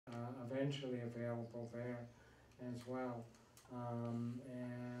eventually available there as well. I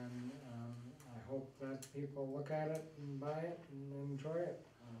hope that people look at it and buy it and enjoy it.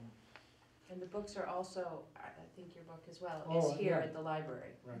 And the books are also, I think your book as well, Oh, is here yeah. at the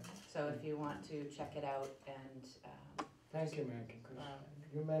library. Right. So if you want to check it out and. Thank you, Maggie, because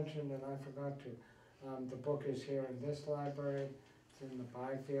you mentioned and I forgot to. The book is here in this library. It's in the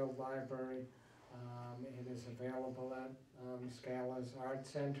Byfield Library. It is available at Scala's Art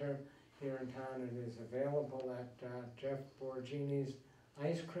Center here in town. It is available at Jeff Borgini's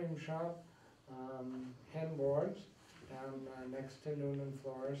ice cream shop, Hen Boards, down next to Noonan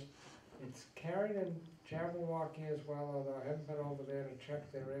Florist. It's carried in Jabberwocky as well, although I haven't been over there to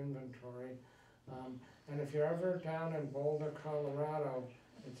check their inventory. And if you're ever down in Boulder, Colorado,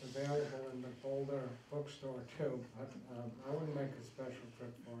 it's available in the Boulder bookstore too, but I wouldn't make a special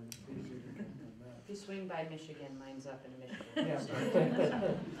trip for it. It's easier to get than that. If you swing by Michigan, mine's up in Michigan. Yeah,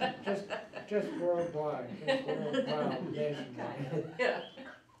 just worldwide, nationwide. Yeah,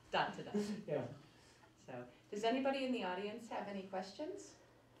 dot to dot. Yeah. So, does anybody in the audience have any questions?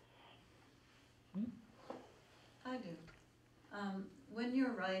 I do. When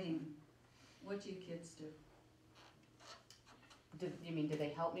you're writing, what do your kids do? You mean, do they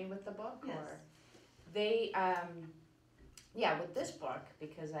help me with the book? Yes. Or they, yeah, with this book,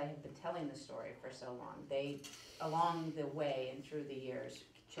 because I have been telling the story for so long, along the way and through the years,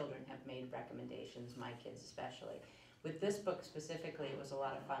 children have made recommendations, my kids especially. With this book specifically, it was a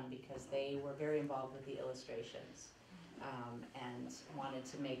lot of fun because they were very involved with the illustrations and wanted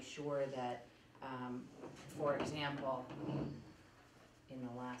to make sure that, for example, in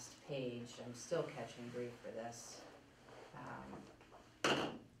the last page, I'm still catching grief for this.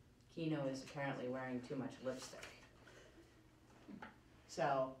 Keeno is apparently wearing too much lipstick.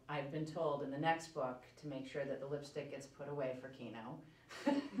 So I've been told in the next book to make sure that the lipstick gets put away for Keeno,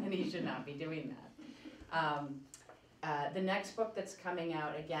 and he should not be doing that. The next book that's coming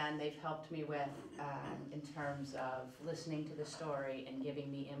out, again, they've helped me with in terms of listening to the story and giving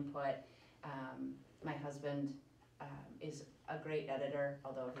me input. My husband is a great editor,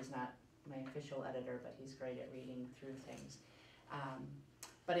 although he's not my official editor, but he's great at reading through things.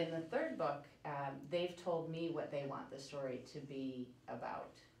 But in the third book, they've told me what they want the story to be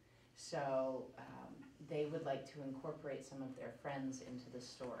about. So they would like to incorporate some of their friends into the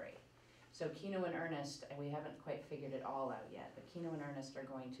story. So Keeno and Ernest, and we haven't quite figured it all out yet, but Keeno and Ernest are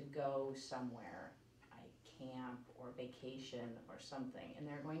going to go somewhere, like camp or vacation or something, and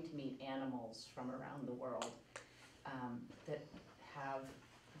they're going to meet animals from around the world that have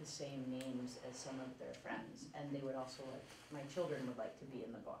the same names as some of their friends. And they would also like, my children would like to be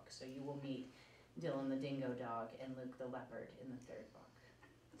in the book. So you will meet Dylan the dingo dog and Luke the leopard in the third book.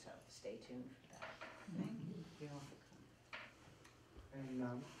 So stay tuned for that. Thank you. You're welcome.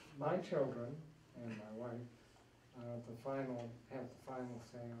 And my children and my wife have the final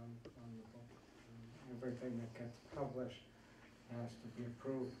say on the book. Everything that gets published has to be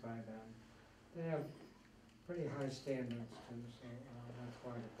approved by them. They have pretty high standards too, so that's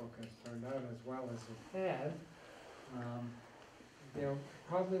why the book has turned out as well as it had. There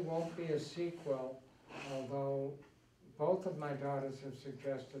probably won't be a sequel, although both of my daughters have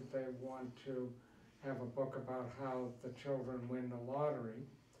suggested they want to have a book about how the children win the lottery.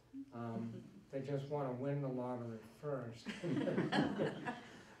 They just want to win the lottery first.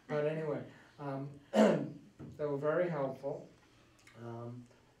 But anyway, they were very helpful.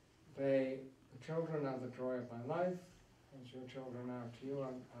 The children are the joy of my life, as your children are to you,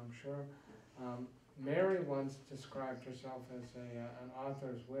 I'm sure. Mary once described herself as an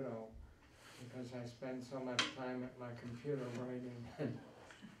author's widow because I spend so much time at my computer writing.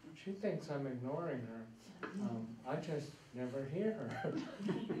 She thinks I'm ignoring her. I just never hear her.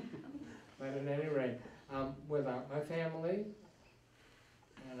 But at any rate, without my family,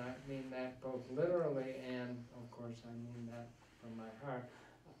 and I mean that both literally and, of course, I mean that from my heart,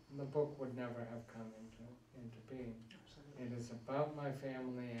 the book would never have come into being. Absolutely. It is about my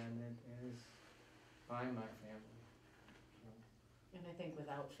family and it is by my family. So. And I think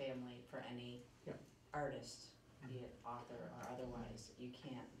without family, for any artist, be it author or otherwise, you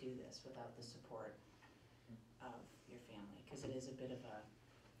can't do this without the support of your family, because it is a bit of a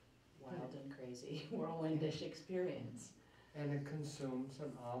wild and crazy whirlwindish experience. And it consumes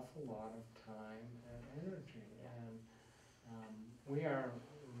an awful lot of time and energy. And we are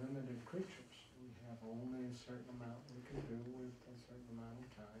limited creatures. We have only a certain amount we can do with a certain amount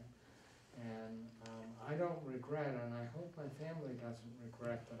of time. And I don't regret, and I hope my family doesn't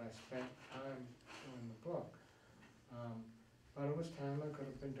regret that I spent time doing the book. But it was time I could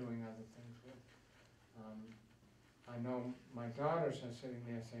have been doing other things with. I know my daughters are sitting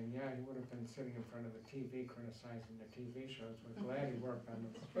there saying, yeah, he would have been sitting in front of the TV criticizing the TV shows. We're glad he worked on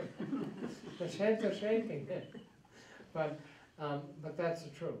the script. The heads are shaking. But that's the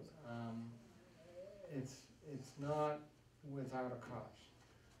truth. It's not without a cost.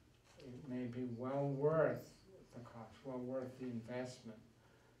 It may be well worth the cost, well worth the investment,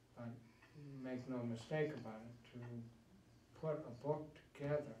 but make no mistake about it, to put a book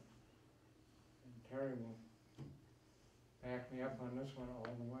together, and Terry will back me up on this one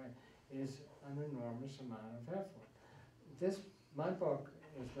all the way, is an enormous amount of effort. My book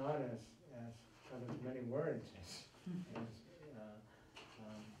is not got as many words as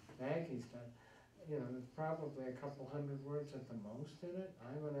Maggie's done. You know, there's probably a couple hundred words at the most in it.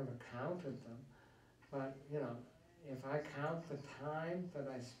 I haven't ever counted them, but you know, if I count the time that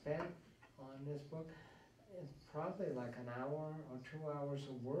I spent on this book, it's probably like an hour or 2 hours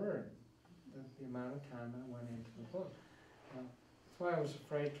a word, the amount of time I went into the book. That's why I was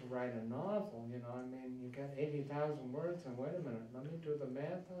afraid to write a novel, you know, I mean, you got 80,000 words, and wait a minute, let me do the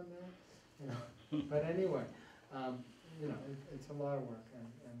math on that, you know. But anyway, you know, it's a lot of work, and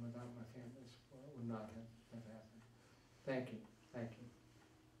without my family's support, it would not have happened. Thank you, thank you.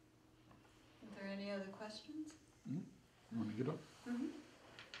 Are there any other questions? You want to get up?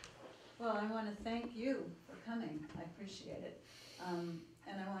 Well, I want to thank you for coming. I appreciate it. And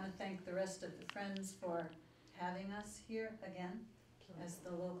I want to thank the rest of the friends for having us here again as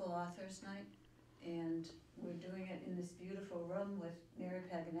the local authors night. And we're doing it in this beautiful room with Mary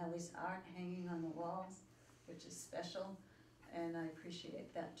Paganelli's art hanging on the walls, which is special, and I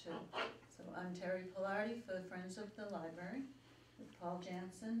appreciate that too. So I'm Terry Pillardi for the Friends of the Library, with Paul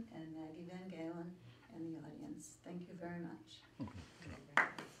Janson and Maggie van Galen and the audience. Thank you very much. Okay.